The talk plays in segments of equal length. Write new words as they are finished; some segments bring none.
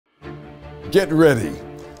Get ready.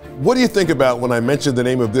 What do you think about when I mentioned the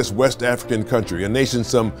name of this West African country, a nation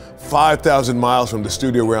some 5,000 miles from the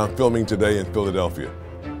studio where I'm filming today in Philadelphia?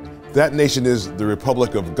 That nation is the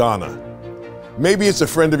Republic of Ghana. Maybe it's a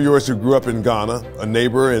friend of yours who grew up in Ghana, a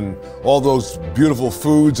neighbor, and all those beautiful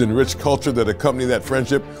foods and rich culture that accompany that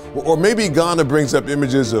friendship. Or maybe Ghana brings up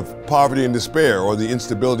images of poverty and despair or the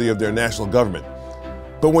instability of their national government.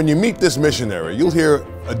 But when you meet this missionary, you'll hear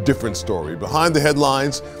a different story behind the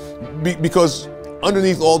headlines, because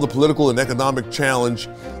underneath all the political and economic challenge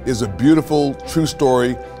is a beautiful, true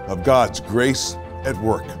story of God's grace at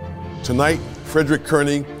work. Tonight, Frederick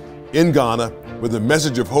Kearney in Ghana with a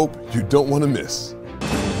message of hope you don't want to miss.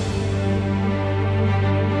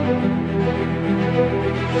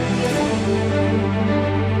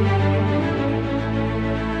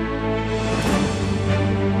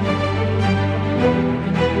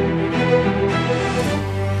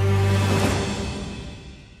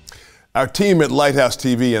 Our team at Lighthouse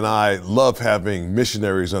TV and I love having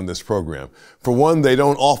missionaries on this program. For one, they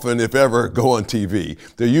don't often, if ever, go on TV.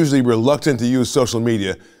 They're usually reluctant to use social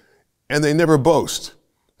media, and they never boast.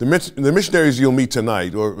 The missionaries you'll meet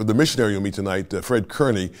tonight, or the missionary you'll meet tonight, Fred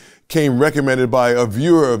Kearney, came recommended by a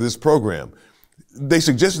viewer of this program. They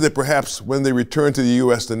suggested that perhaps when they return to the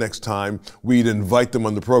U.S. the next time, we'd invite them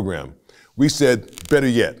on the program. We said, better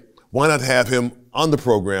yet, why not have him on the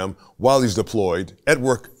program while he's deployed, at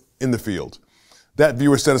work in the field? That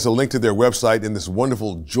viewer sent us a link to their website in this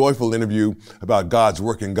wonderful, joyful interview about God's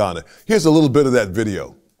work in Ghana. Here's a little bit of that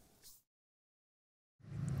video.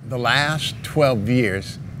 The last 12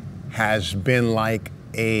 years has been like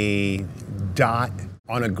a dot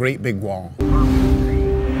on a great big wall.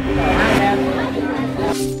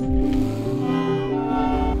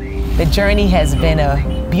 The journey has been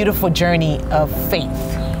a beautiful journey of faith.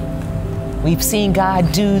 We've seen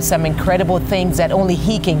God do some incredible things that only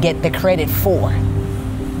He can get the credit for.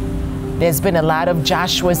 There's been a lot of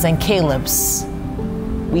Joshuas and Calebs.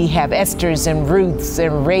 We have Esthers and Ruths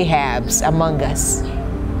and Rahabs among us.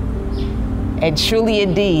 And truly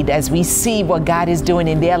indeed, as we see what God is doing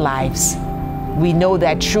in their lives, we know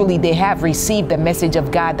that truly they have received the message of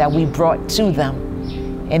God that we brought to them,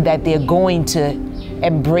 and that they're going to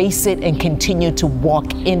embrace it and continue to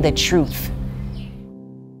walk in the truth.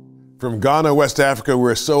 From Ghana, West Africa,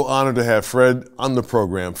 we're so honored to have Fred on the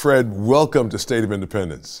program. Fred, welcome to State of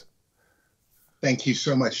Independence. Thank you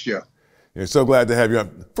so much, Joe. We're so glad to have you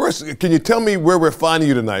on. First, can you tell me where we're finding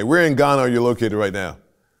you tonight? Where in Ghana are you located right now?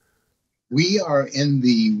 We are in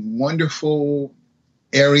the wonderful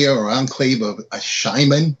area or enclave of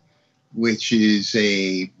Ashaiman, which is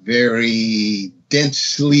a very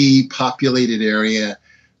densely populated area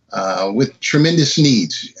with tremendous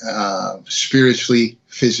needs, spiritually,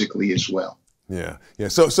 physically as well. Yeah.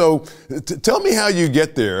 So tell me how you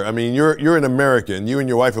get there. I mean, you're an American. You and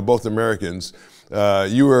your wife are both Americans.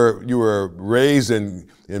 You were raised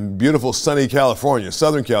in beautiful sunny California,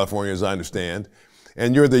 Southern California, as I understand.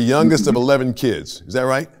 And you're the youngest of 11 kids. Is that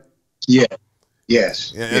right? Yeah.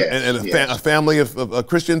 Yes. And a family of a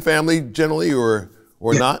Christian family generally, or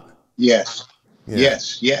not? Yes. Yeah.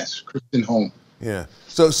 Yes. Christian home. Yeah.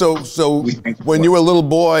 So when you were a little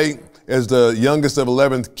boy, as the youngest of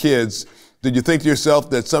 11 kids, did you think to yourself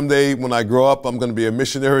that someday when I grow up, I'm going to be a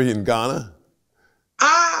missionary in Ghana?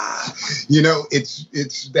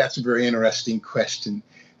 That's a very interesting question.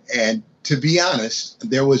 And to be honest,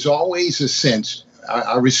 there was always a sense.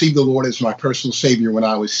 I received the Lord as my personal Savior when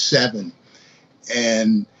I was 7.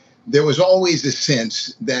 And there was always a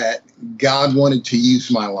sense that God wanted to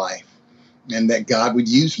use my life and that God would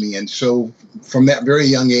use me. And so from that very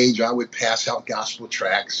young age, I would pass out gospel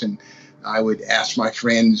tracts and I would ask my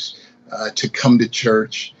friends to come to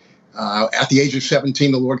church. At the age of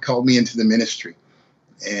 17, the Lord called me into the ministry.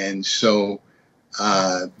 And so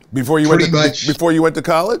before you went to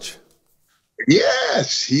college?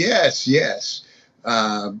 Yes.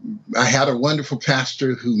 I had a wonderful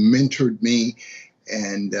pastor who mentored me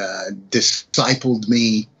and discipled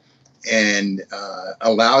me and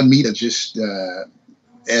allowed me to just,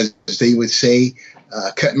 as they would say,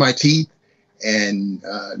 cut my teeth and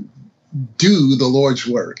do the Lord's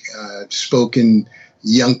work. Spoken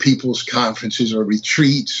young people's conferences or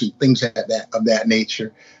retreats and things of that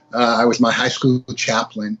nature. I was my high school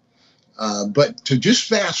chaplain. But to just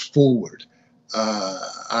fast forward,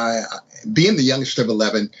 being the youngest of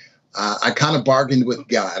 11, I kind of bargained with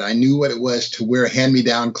God. I knew what it was to wear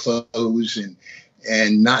hand-me-down clothes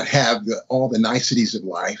and not have all the niceties of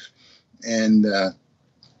life. And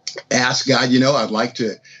asked God, I'd like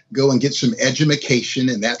to go and get some education,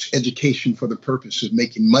 and that's education for the purpose of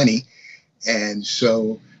making money. And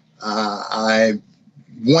so I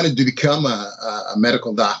wanted to become a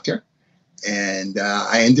medical doctor, and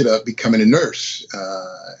I ended up becoming a nurse.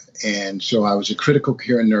 And so I was a critical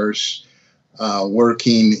care nurse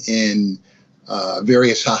working in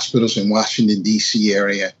various hospitals in Washington, D.C.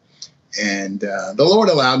 area. And the Lord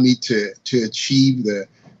allowed me to achieve the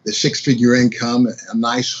six-figure income, a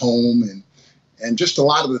nice home, and just a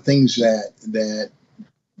lot of the things that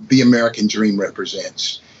the American dream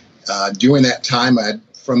represents. During that time,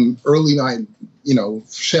 from early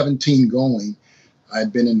 17 going,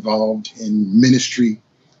 I'd been involved in ministry,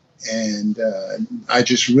 and I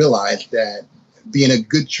just realized that being a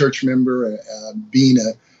good church member, being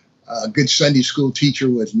a good Sunday school teacher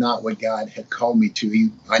was not what God had called me to.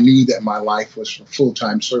 I knew that my life was for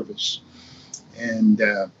full-time service. And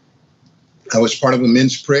I was part of a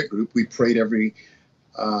men's prayer group. We prayed every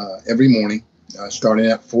morning, starting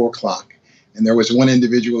at 4 o'clock. And there was one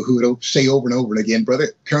individual who would say over and over and again, Brother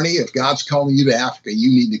Kearney, if God's calling you to Africa, you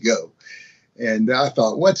need to go. And I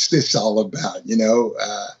thought, what's this all about?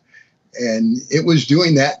 And it was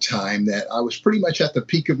during that time that I was pretty much at the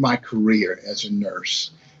peak of my career as a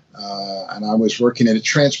nurse. And I was working at a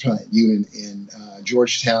transplant unit in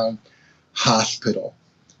Georgetown Hospital.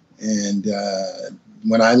 And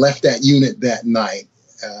when I left that unit that night,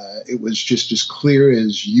 it was just as clear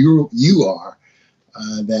as you are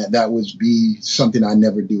that would be something I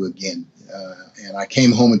never do again. And I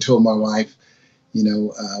came home and told my wife,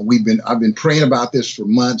 I've been praying about this for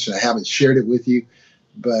months, and I haven't shared it with you,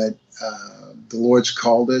 but the Lord's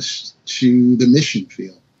called us to the mission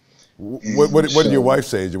field. What did your wife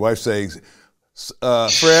say? Did your wife say,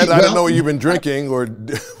 Fred, I don't know what you've been drinking, or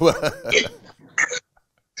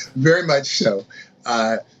very much so.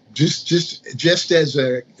 Just as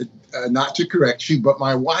not to correct you, but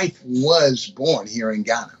my wife was born here in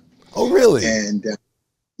Ghana. Oh, really? And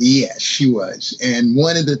yes, she was. And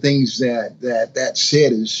one of the things that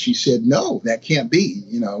said is, she said, no, that can't be.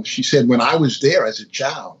 She said, when I was there as a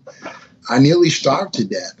child, I nearly starved to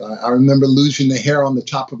death. I remember losing the hair on the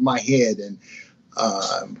top of my head and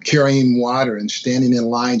carrying water and standing in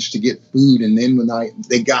lines to get food. And then when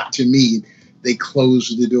they got to me, they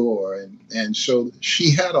closed the door. And so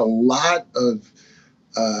she had a lot of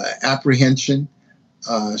apprehension.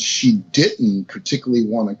 She didn't particularly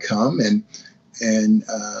want to come. And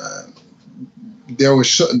there were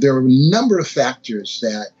a number of factors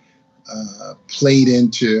that played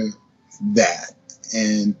into that.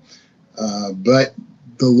 But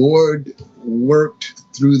the Lord worked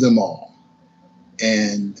through them all.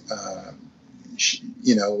 And,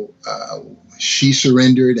 she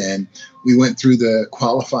surrendered, and we went through the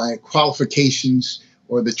qualifications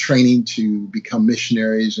or the training to become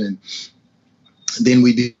missionaries. And then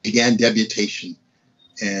we began debutation.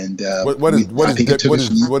 And what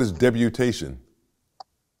is debutation?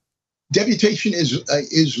 Debutation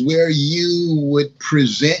is where you would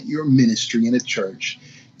present your ministry in a church.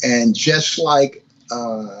 And just like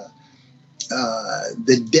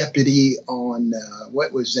the deputy on,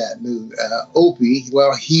 what was that movie? Opie,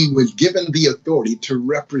 well, he was given the authority to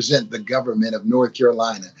represent the government of North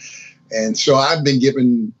Carolina. And so I've been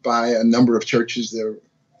given by a number of churches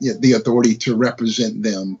the authority to represent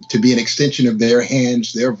them, to be an extension of their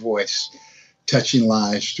hands, their voice, touching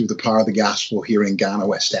lives through the power of the gospel here in Ghana,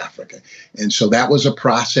 West Africa. And so that was a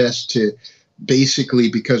process to basically,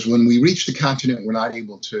 because when we reach the continent, we're not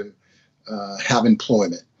able to have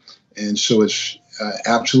employment. And so it's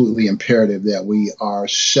absolutely imperative that we are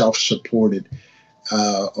self-supported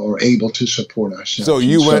or able to support ourselves. So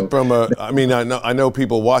you went from I know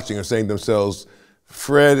people watching are saying to themselves,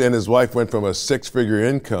 Fred and his wife went from a six-figure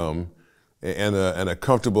income and a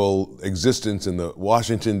comfortable existence in the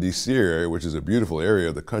Washington, D.C. area, which is a beautiful area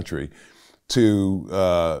of the country,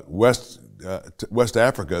 to West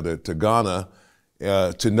Africa, to Ghana,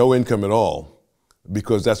 to no income at all,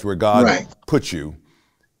 because that's where God put you.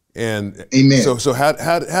 And Amen. So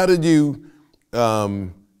how did you?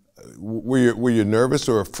 Were you nervous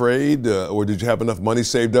or afraid, or did you have enough money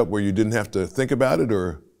saved up where you didn't have to think about it,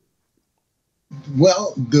 or?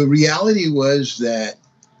 Well, the reality was that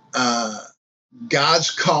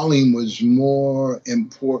God's calling was more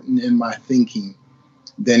important in my thinking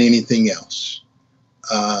than anything else.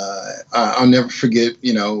 I'll never forget,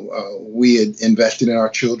 we had invested in our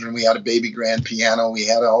children. We had a baby grand piano. We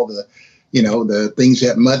had all the, the things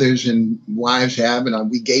that mothers and wives have, and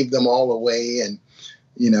we gave them all away. And,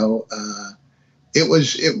 on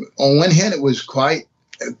one hand, it was quite,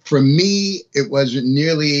 for me, it wasn't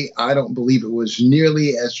nearly, I don't believe it was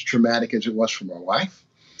nearly as traumatic as it was for my wife,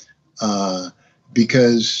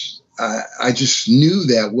 because I just knew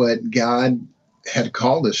that what God had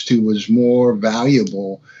called us to was more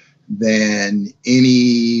valuable than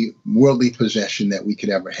any worldly possession that we could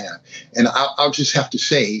ever have. And I'll just have to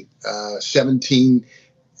say, 17,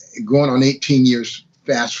 going on 18 years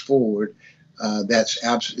fast forward,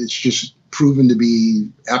 it's just proven to be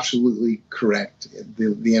absolutely correct.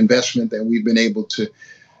 The investment that we've been able to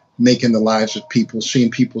make in the lives of people, seeing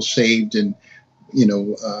people saved and,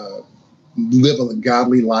 live a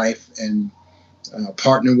godly life and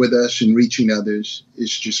partner with us in reaching others,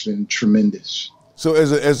 it's just been tremendous. So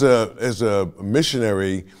as a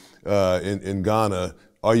missionary in Ghana,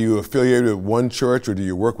 are you affiliated with one church, or do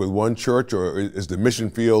you work with one church, or is the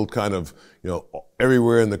mission field kind of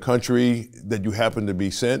everywhere in the country that you happen to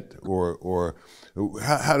be sent, or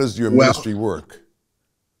how does your ministry work?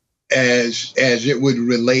 As it would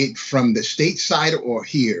relate from the state side or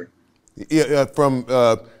here? Yeah,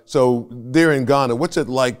 so there in Ghana, what's it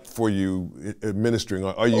like for you ministering?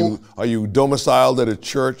 Are you domiciled at a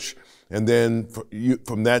church, and then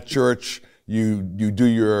from that church you do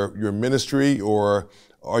your ministry, or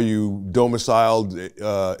are you domiciled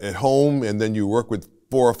at home and then you work with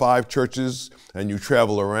 4 or 5 churches and you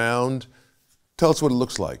travel around? Tell us what it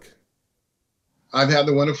looks like. I've had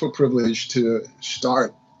the wonderful privilege to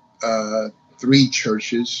start 3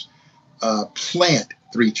 churches, plant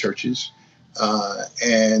 3 churches.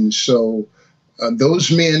 And so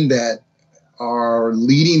those men that are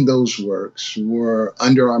leading those works were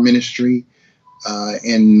under our ministry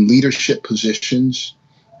in leadership positions.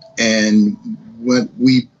 And what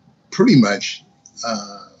we pretty much,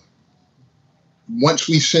 once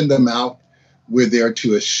we send them out, we're there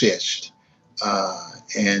to assist.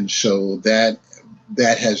 And so that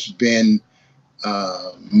has been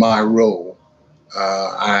my role.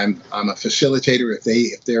 I'm a facilitator.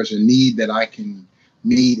 If there's a need that I can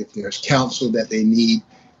meet, if there's counsel that they need,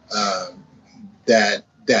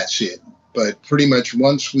 that's it. But pretty much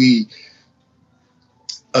once we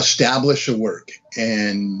establish a work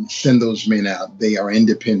and send those men out, they are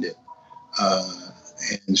independent.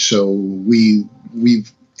 And so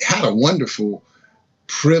we've had a wonderful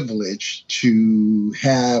privilege to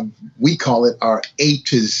have, we call it our A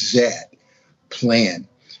to Z plan.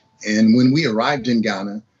 And when we arrived in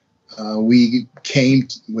Ghana, we came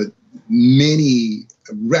with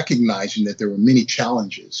recognizing that there were many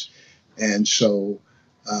challenges. And so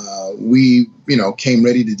we, came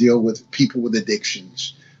ready to deal with people with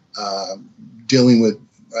addictions, dealing with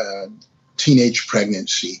teenage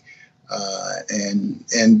pregnancy.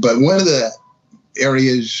 But one of the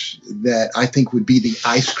areas that I think would be the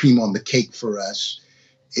ice cream on the cake for us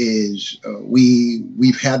is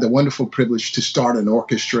we've had the wonderful privilege to start an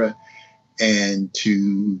orchestra and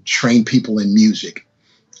to train people in music.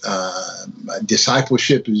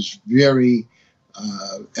 Discipleship is very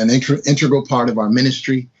an integral part of our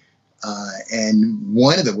ministry. And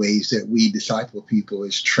one of the ways that we disciple people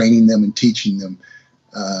is training them and teaching them,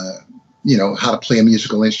 how to play a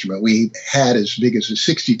musical instrument. We had as big as a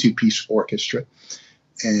 62-piece orchestra,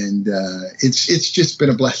 and it's just been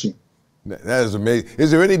a blessing. That is amazing.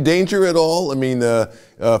 Is there any danger at all? I mean,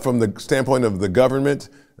 from the standpoint of the government,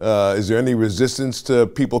 is there any resistance to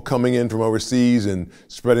people coming in from overseas and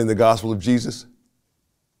spreading the gospel of Jesus?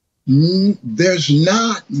 There's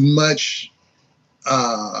not much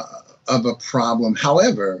of a problem.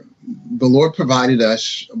 However, the Lord provided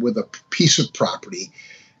us with a piece of property,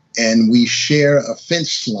 and we share a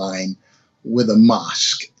fence line with a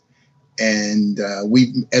mosque. And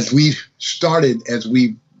as we started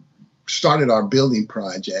our building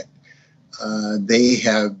project, they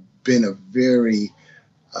have been a very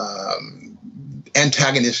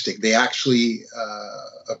antagonistic. They actually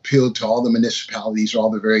appealed to all the municipalities, all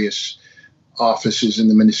the various offices in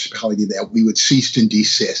the municipality, that we would cease and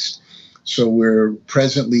desist. So we're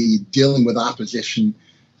presently dealing with opposition,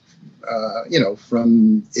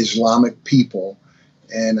 from Islamic people.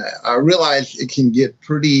 And I realize it can get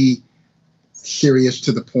pretty serious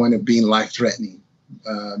to the point of being life-threatening,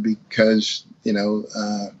 because,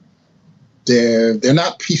 they're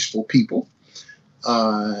not peaceful people,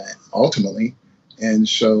 ultimately. And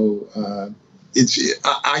so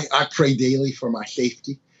I pray daily for my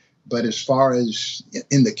safety. But as far as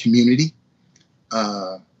in the community,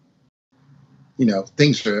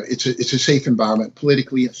 it's a safe environment,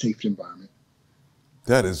 politically a safe environment.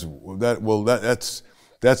 That's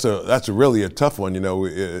really a tough one. In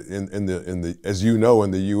the as you know,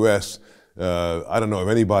 in the U.S., I don't know of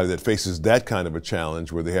anybody that faces that kind of a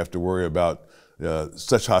challenge where they have to worry about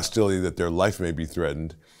such hostility that their life may be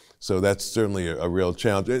threatened. So that's certainly a real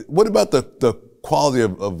challenge. What about the quality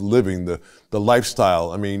of living, the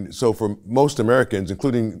lifestyle? I mean, so for most Americans,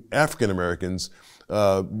 including African Americans,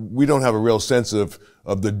 we don't have a real sense of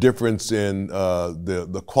the difference in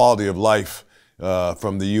the quality of life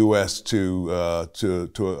from the U.S. to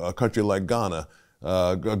a country like Ghana,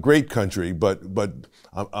 a great country, but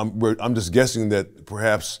I'm just guessing that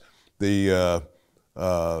perhaps the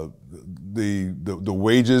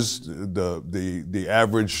wages, the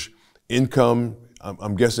average income,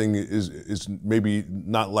 I'm guessing is maybe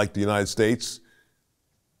not like the United States.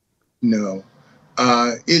 No,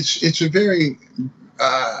 it's a very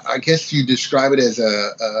I guess you describe it as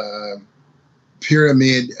a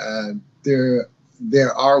pyramid.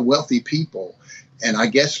 There are wealthy people, and I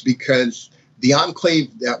guess because the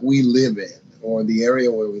enclave that we live in, or the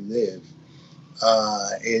area where we live,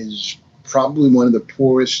 is probably one of the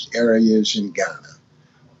poorest areas in Ghana.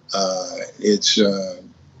 It's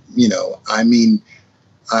you know, I mean,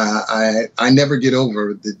 I never get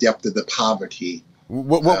over the depth of the poverty.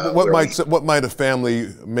 What might a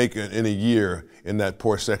family make in a year in that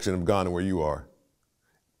poor section of Ghana where you are,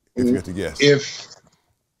 if you had to guess?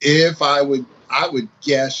 If I would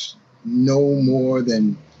guess no more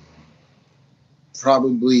than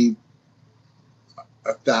probably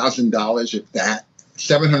 $1,000, if that,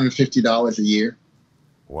 $750 a year.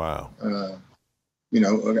 Wow. You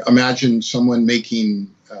know, imagine someone making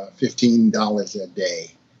 $15 a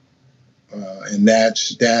day, and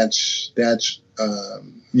that's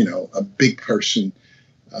you know, a big person.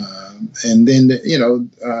 And then you know,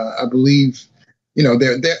 I believe, you know,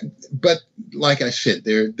 but like I said,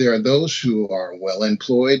 there are those who are well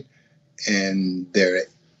employed, and they're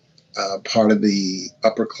part of the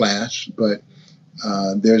upper class. But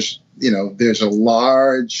there's a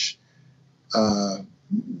large.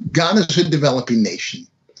 Ghana's a developing nation,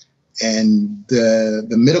 and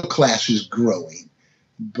the middle class is growing.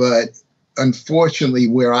 But unfortunately,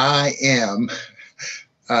 where I am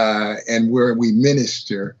and where we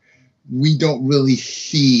minister, we don't really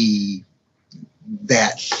see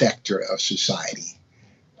that sector of society.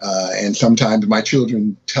 And sometimes my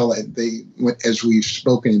children tell it, as we've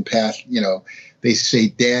spoken in past, you know, they say,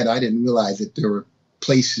 "Dad, I didn't realize that there were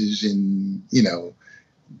places in, you know,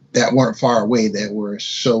 that weren't far away that were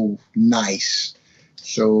so nice."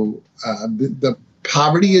 So the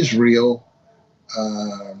poverty is real.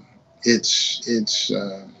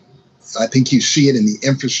 I think you see it in the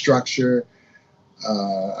infrastructure.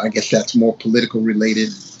 I guess that's more political related.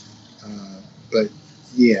 But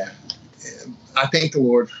yeah, I thank the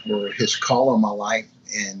Lord for his call on my life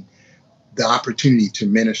and the opportunity to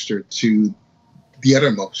minister to the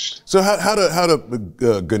uttermost. So how do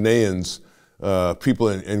Ghanaians, people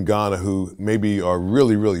in Ghana who maybe are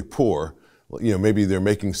really, really poor, you know, maybe they're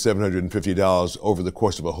making $750 over the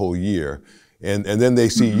course of a whole year, and then they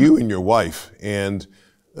see you and your wife, and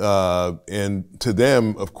to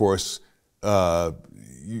them, of course,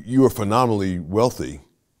 you are phenomenally wealthy,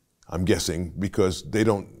 I'm guessing, because they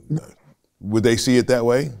don't. Would they see it that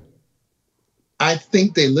way? I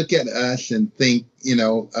think they look at us and think, you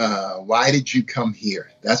know, why did you come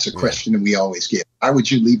here? That's a question that we always get. Why would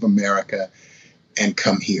you leave America and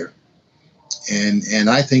come here? And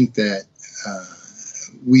I think that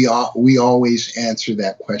we always answer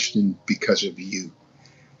that question because of you.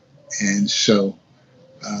 And so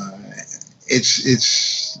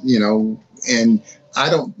it's you know, and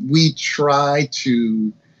we try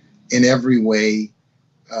to, in every way,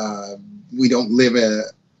 we don't live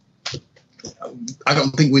I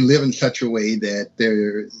don't think we live in such a way that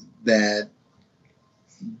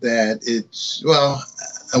it's, well,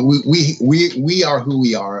 we are who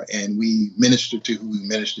we are, and we minister to who we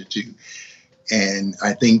minister to. And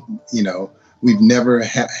I think, you know, we've never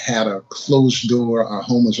had a closed door. Our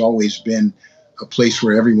home has always been a place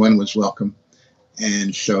where everyone was welcome.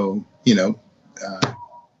 And so, you know,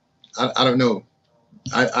 I don't know.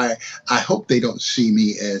 I hope they don't see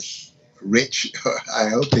me as rich. I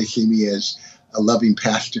hope they see me as a loving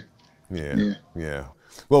pastor. Yeah.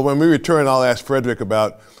 Well, when we return, I'll ask Frederick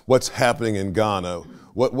about what's happening in Ghana.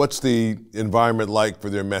 What's the environment like for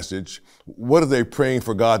their message? What are they praying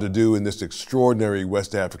for God to do in this extraordinary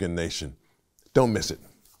West African nation? Don't miss it.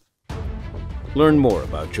 Learn more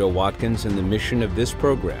about Joe Watkins and the mission of this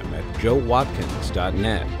program at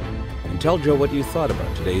joewatkins.net. And tell Joe what you thought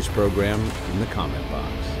about today's program in the comment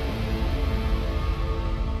box.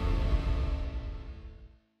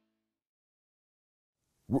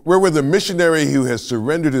 We're with a missionary who has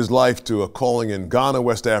surrendered his life to a calling in Ghana,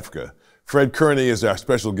 West Africa. Fred Kearney is our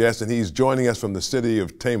special guest, and he's joining us from the city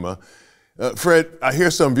of Tema. Fred, I hear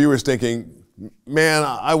some viewers thinking, man,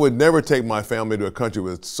 I would never take my family to a country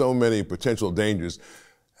with so many potential dangers.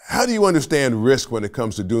 How do you understand risk when it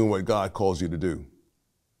comes to doing what God calls you to do?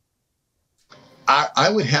 I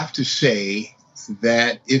would have to say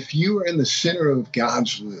that if you are in the center of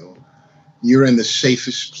God's will, you're in the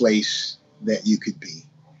safest place that you could be.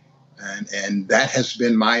 And that has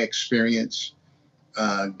been my experience.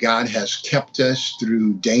 God has kept us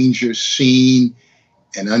through danger seen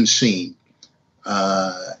and unseen.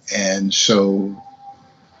 And so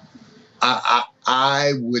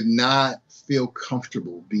I would not feel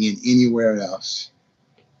comfortable being anywhere else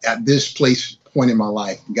at this point in my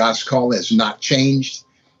life. God's call has not changed,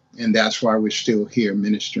 and that's why we're still here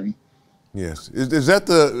ministering. Yes. Is that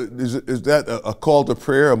a call to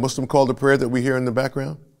prayer, a Muslim call to prayer that we hear in the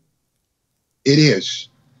background? It is.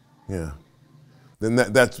 Yeah. Then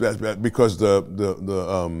that's because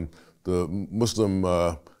the Muslim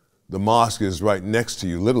the mosque is right next to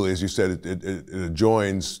you. Literally, as you said, it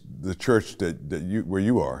adjoins the church where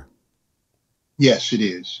you are. Yes, it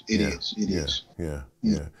is. It is.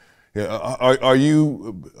 Are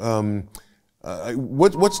you?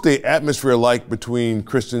 What's the atmosphere like between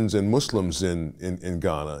Christians and Muslims in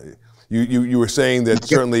Ghana? You were saying that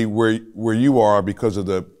certainly where you are, because of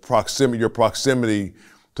the your proximity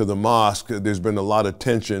to the mosque, there's been a lot of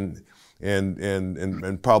tension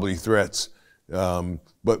and probably threats.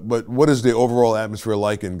 But what is the overall atmosphere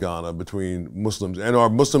like in Ghana between Muslims? And are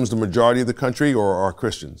Muslims the majority of the country, or are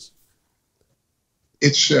Christians?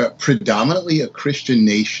 It's predominantly a Christian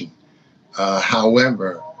nation.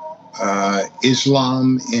 However,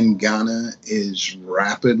 Islam in Ghana is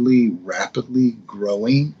rapidly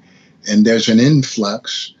growing, and there's an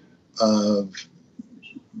influx of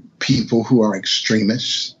people who are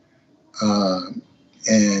extremists.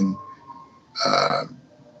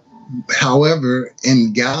 However,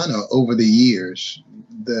 in Ghana over the years,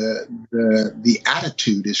 the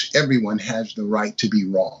attitude is everyone has the right to be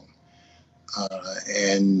wrong.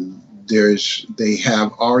 And they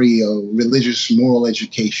have REO, religious moral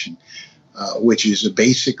education, which is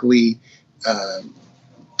basically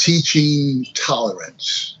teaching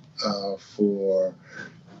tolerance for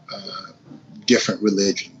different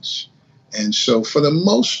religions. And so for the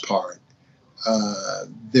most part,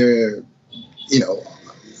 they're,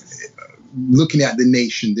 looking at the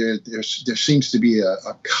nation, there seems to be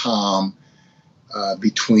a calm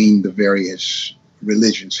between the various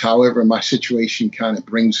religions. However, my situation kind of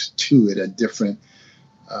brings to it a different,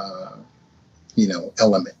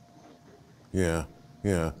 element. Yeah.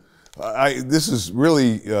 This is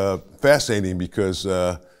really fascinating because,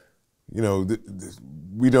 this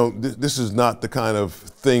is not the kind of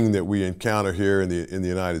thing that we encounter here in the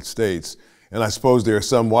United States. And I suppose there are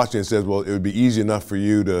some watching and says, well, it would be easy enough for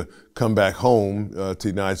you to come back home to the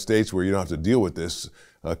United States where you don't have to deal with this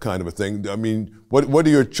kind of a thing. I mean, what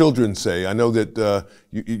do your children say? I know that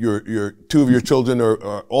your two of your children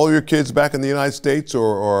are all your kids back in the United States,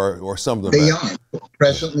 or some of them? They are.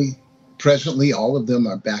 Presently, all of them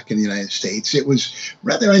are back in the United States. It was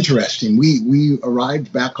rather interesting. We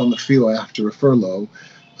arrived back on the field after a furlough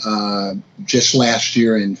just last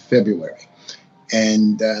year in February.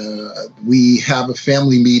 And we have a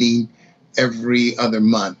family meeting every other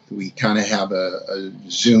month. We kind of have a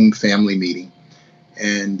Zoom family meeting.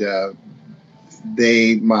 And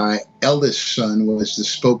my eldest son was the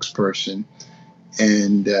spokesperson.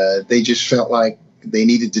 And they just felt like they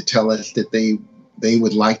needed to tell us that they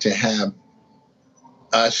would like to have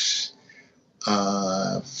us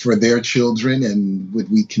for their children. And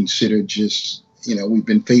would we consider we've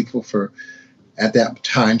been faithful for, at that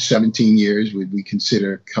time, 17 years, would we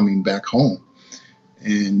consider coming back home?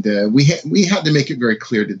 And we had to make it very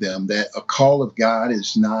clear to them that a call of God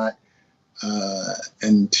is not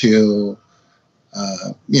until,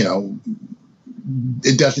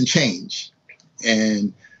 it doesn't change.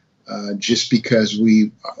 And just because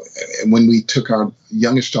when we took our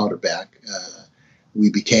youngest daughter back, we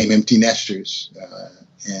became empty nesters.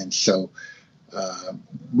 And so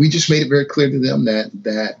we just made it very clear to them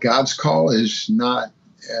that God's call is not,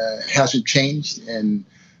 hasn't changed, and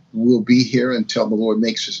we'll be here until the Lord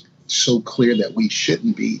makes us so clear that we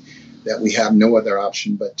shouldn't be, that we have no other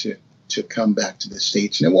option but to come back to the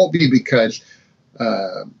States. And it won't be because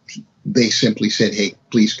they simply said, hey,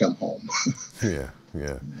 please come home. Yeah.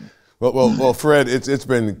 Well, Fred, it's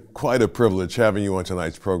been quite a privilege having you on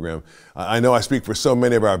tonight's program. I know I speak for so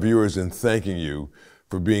many of our viewers in thanking you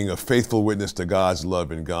for being a faithful witness to God's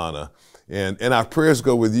love in Ghana. And our prayers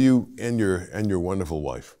go with you and your wonderful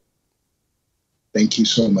wife. Thank you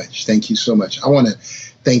so much. Thank you so much. I want to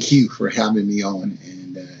thank you for having me on,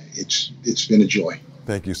 and it's been a joy.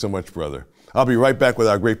 Thank you so much, brother. I'll be right back with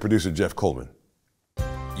our great producer, Jeff Coleman.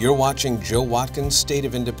 You're watching Joe Watkins' State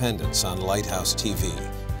of Independence on Lighthouse TV.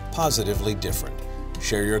 Positively different.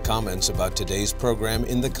 Share your comments about today's program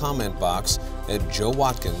in the comment box at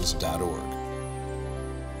joewatkins.org.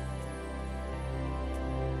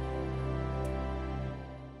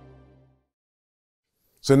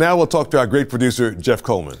 So now we'll talk to our great producer, Jeff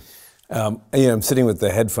Coleman. I'm sitting with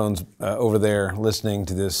the headphones over there listening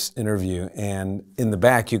to this interview, and in the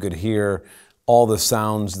back you could hear all the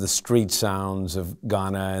sounds, the street sounds of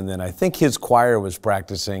Ghana, and then I think his choir was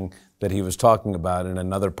practicing that he was talking about in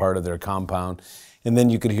another part of their compound. And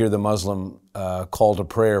then you could hear the Muslim call to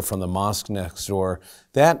prayer from the mosque next door.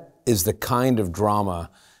 That is the kind of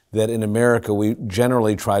drama that in America we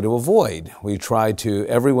generally try to avoid.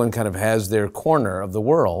 Everyone kind of has their corner of the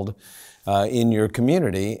world in your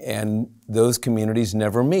community, and those communities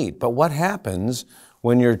never meet. But what happens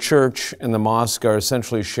when your church and the mosque are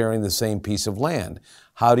essentially sharing the same piece of land?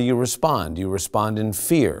 How do you respond? Do you respond in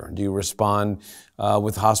fear? Do you respond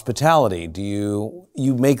with hospitality? Do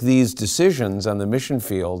you make these decisions on the mission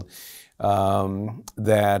field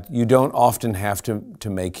that you don't often have to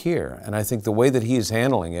make here? And I think the way that he is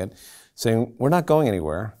handling it, saying, we're not going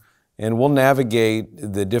anywhere, and we'll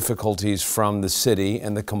navigate the difficulties from the city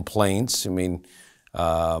and the complaints. I mean,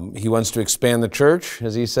 he wants to expand the church,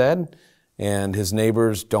 as he said, and his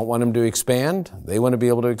neighbors don't want him to expand. They want to be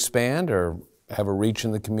able to expand or have a reach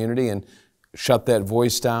in the community and shut that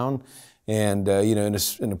voice down. And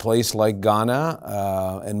in a place like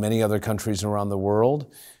Ghana and many other countries around the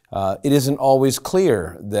world, it isn't always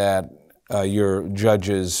clear that your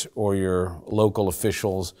judges or your local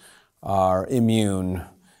officials are immune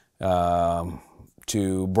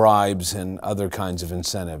to bribes and other kinds of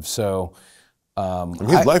incentives. So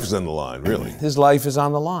his life is on the line, really. His life is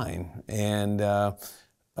on the line. And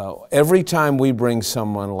every time we bring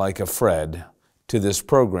someone like a Fred to this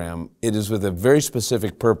program, it is with a very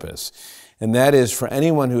specific purpose. And that is for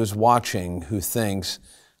anyone who is watching who thinks,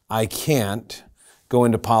 I can't go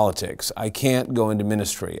into politics, I can't go into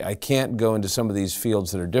ministry, I can't go into some of these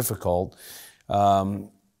fields that are difficult.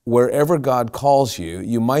 Wherever God calls you,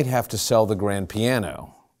 you might have to sell the grand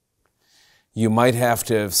piano. You might have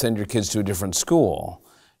to send your kids to a different school.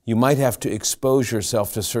 You might have to expose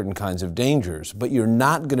yourself to certain kinds of dangers, but you're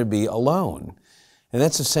not going to be alone. And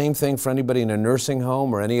that's the same thing for anybody in a nursing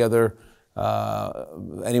home or any other,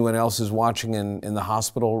 anyone else who's watching in the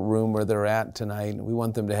hospital room where they're at tonight. We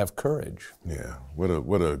want them to have courage. Yeah,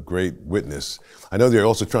 what a great witness. I know they're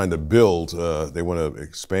also trying to build, they want to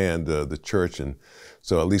expand the church, and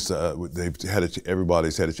so at least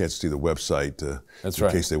everybody's had a chance to see the website in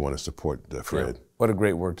case they want to support Fred. Yeah. What a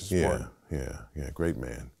great work to support. Yeah, great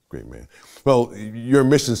man, great man. Well, your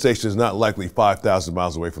mission station is not likely 5,000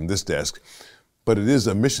 miles away from this desk, but it is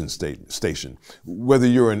a mission station. Whether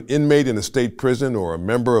you're an inmate in a state prison or a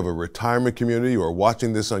member of a retirement community or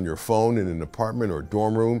watching this on your phone in an apartment or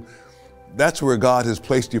dorm room, that's where God has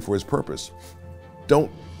placed you for his purpose.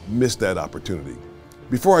 Don't miss that opportunity.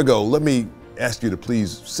 Before I go, let me ask you to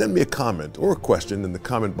please send me a comment or a question in the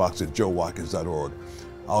comment box at joewatkins.org.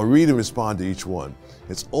 I'll read and respond to each one.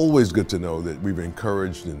 It's always good to know that we've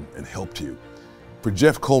encouraged and helped you. For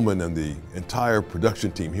Jeff Coleman and the entire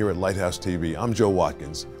production team here at Lighthouse TV, I'm Joe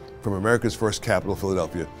Watkins from America's First Capital,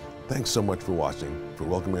 Philadelphia. Thanks so much for watching, for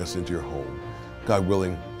welcoming us into your home. God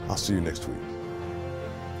willing, I'll see you next week.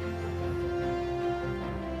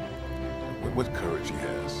 What courage he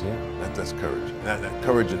has. Yeah. That's courage. That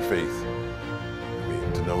courage and faith. I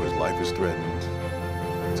mean, to know his life is threatened.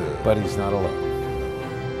 But he's not alone.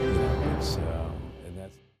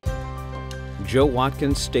 Joe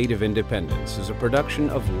Watkins' State of Independence is a production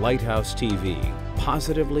of Lighthouse TV,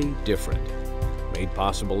 positively different. Made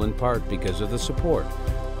possible in part because of the support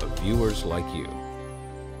of viewers like you.